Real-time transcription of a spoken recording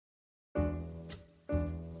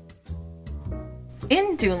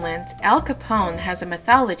In Dunland, Al Capone has a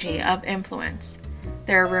mythology of influence.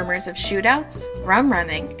 There are rumors of shootouts, rum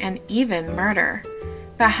running, and even murder.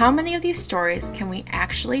 But how many of these stories can we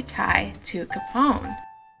actually tie to Capone?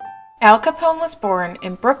 Al Capone was born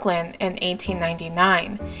in Brooklyn in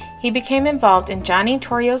 1899. He became involved in Johnny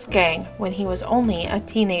Torrio's gang when he was only a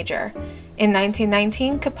teenager. In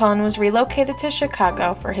 1919, Capone was relocated to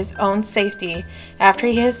Chicago for his own safety after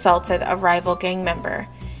he assaulted a rival gang member.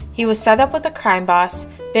 He was set up with the crime boss,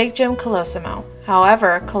 Big Jim Colosimo.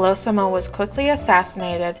 However, Colosimo was quickly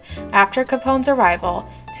assassinated after Capone's arrival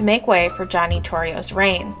to make way for Johnny Torrio's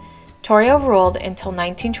reign. Torrio ruled until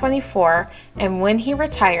 1924, and when he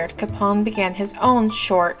retired, Capone began his own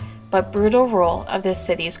short but brutal rule of the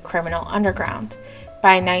city's criminal underground.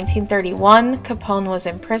 By 1931, Capone was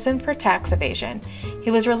in prison for tax evasion.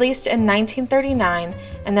 He was released in 1939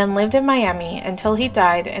 and then lived in Miami until he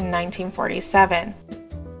died in 1947.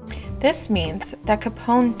 This means that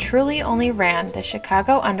Capone truly only ran the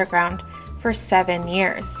Chicago Underground for 7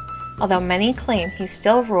 years, although many claim he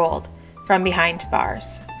still ruled from behind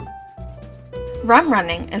bars. Rum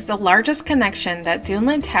running is the largest connection that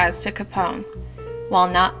Dunland has to Capone. While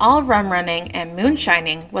not all rum running and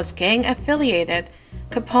moonshining was gang affiliated,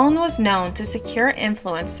 Capone was known to secure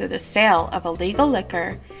influence through the sale of illegal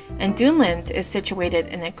liquor, and Dunland is situated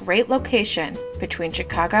in a great location between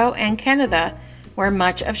Chicago and Canada, where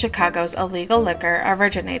much of Chicago's illegal liquor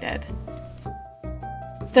originated.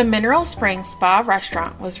 The Mineral Springs Spa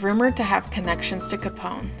restaurant was rumored to have connections to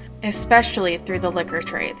Capone, especially through the liquor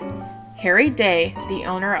trade. Harry Day, the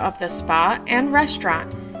owner of the spa and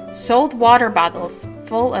restaurant, sold water bottles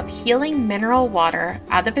full of healing mineral water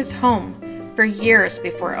out of his home for years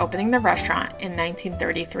before opening the restaurant in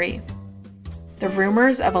 1933. The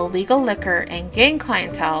rumors of illegal liquor and gang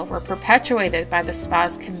clientele were perpetuated by the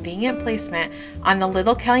spa's convenient placement on the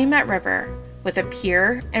Little Calumet River, with a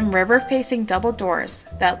pier and river-facing double doors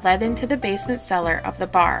that led into the basement cellar of the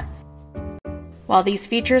bar. While these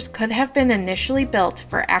features could have been initially built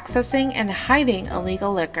for accessing and hiding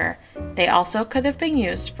illegal liquor, they also could have been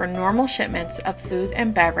used for normal shipments of food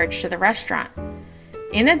and beverage to the restaurant.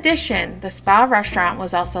 In addition, the spa restaurant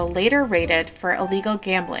was also later raided for illegal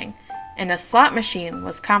gambling, and a slot machine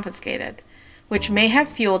was confiscated, which may have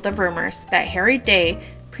fueled the rumors that Harry Day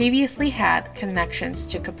previously had connections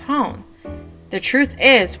to Capone. The truth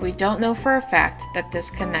is, we don't know for a fact that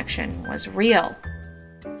this connection was real.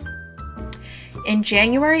 In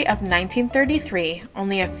January of 1933,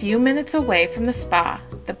 only a few minutes away from the spa,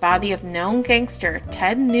 the body of known gangster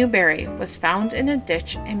Ted Newberry was found in a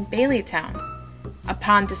ditch in Baileytown.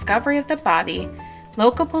 Upon discovery of the body,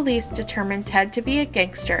 local police determined Ted to be a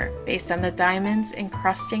gangster based on the diamonds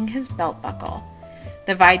encrusting his belt buckle.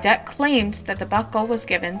 The vidette claimed that the buckle was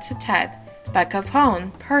given to Ted by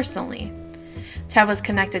Capone personally. Ted was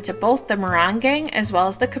connected to both the Moran gang as well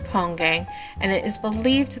as the Capone gang, and it is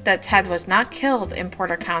believed that Ted was not killed in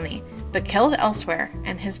Porter County, but killed elsewhere,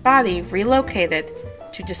 and his body relocated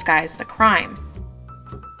to disguise the crime.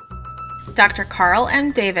 Dr. Carl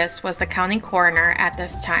M. Davis was the county coroner at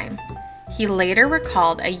this time. He later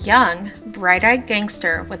recalled a young, bright-eyed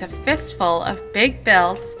gangster with a fistful of big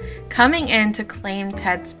bills coming in to claim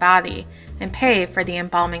Ted's body and pay for the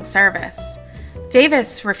embalming service.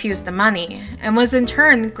 Davis refused the money and was in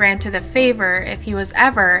turn granted a favor if he was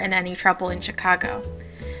ever in any trouble in Chicago.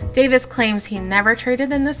 Davis claims he never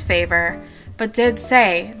traded in this favor, but did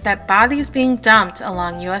say that bodies being dumped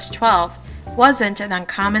along US 12 wasn't an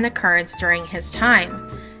uncommon occurrence during his time,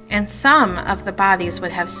 and some of the bodies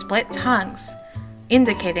would have split tongues,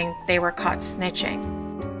 indicating they were caught snitching.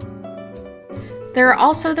 There are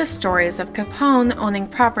also the stories of Capone owning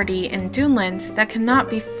property in Dunland that cannot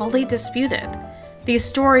be fully disputed. These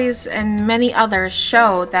stories and many others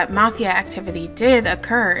show that mafia activity did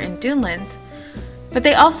occur in Dunland, but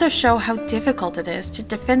they also show how difficult it is to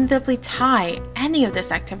definitively tie any of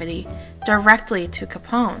this activity directly to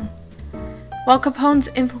Capone. While Capone's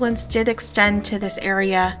influence did extend to this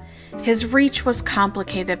area, his reach was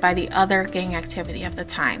complicated by the other gang activity of the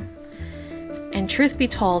time. And truth be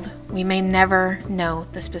told, we may never know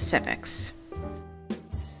the specifics.